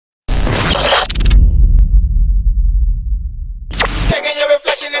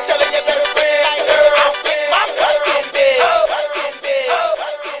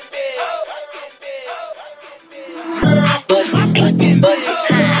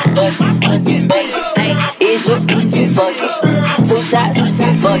fuck it. 2 shots,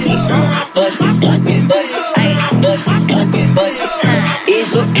 fuck it. Bust it, bust it, ayy, bust it, bust it.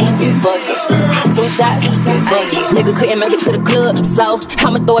 Is you, fuck it. 2 shots, fuck it. Nigga couldn't make it to the club, so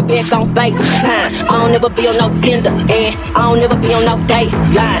I'ma throw it back on FaceTime. I don't never be on no Tinder, and I don't never be on no date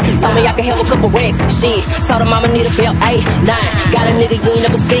line. Told me I could have a couple racks, shit. Told him I'ma need a belt, 8, 9. Got a nigga you ain't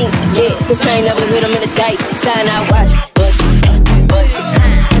never seen, yeah. Cause I ain't never with him in a date. Time I watch, bust it, bust it,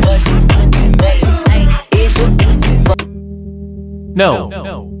 bust it, bust it, ayy. Is you, fuck it. No.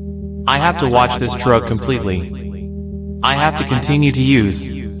 I have to watch this drug completely. I have to continue to use.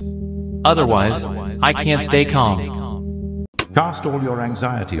 Otherwise, I can't stay calm. Cast all your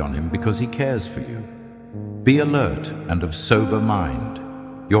anxiety on him because he cares for you. Be alert and of sober mind.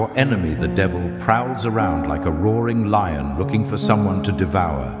 Your enemy, the devil, prowls around like a roaring lion looking for someone to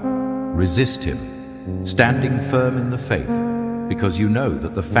devour. Resist him, standing firm in the faith, because you know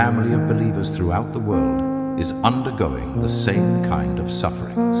that the family of believers throughout the world is undergoing the same kind of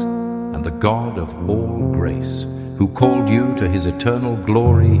sufferings. And the God of all grace, who called you to his eternal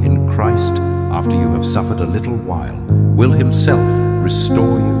glory in Christ after you have suffered a little while, will himself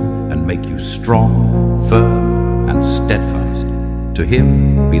restore you and make you strong, firm, and steadfast. To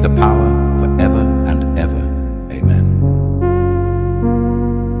him be the power forever and ever. Amen.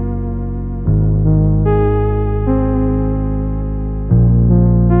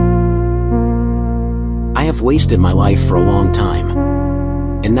 I have wasted my life for a long time,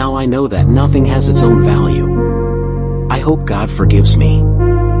 and now I know that nothing has its own value. I hope God forgives me.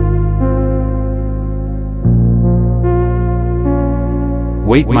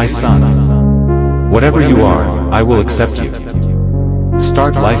 Wait, my son. Whatever you are, I will accept you.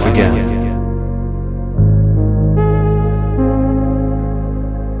 Start life again.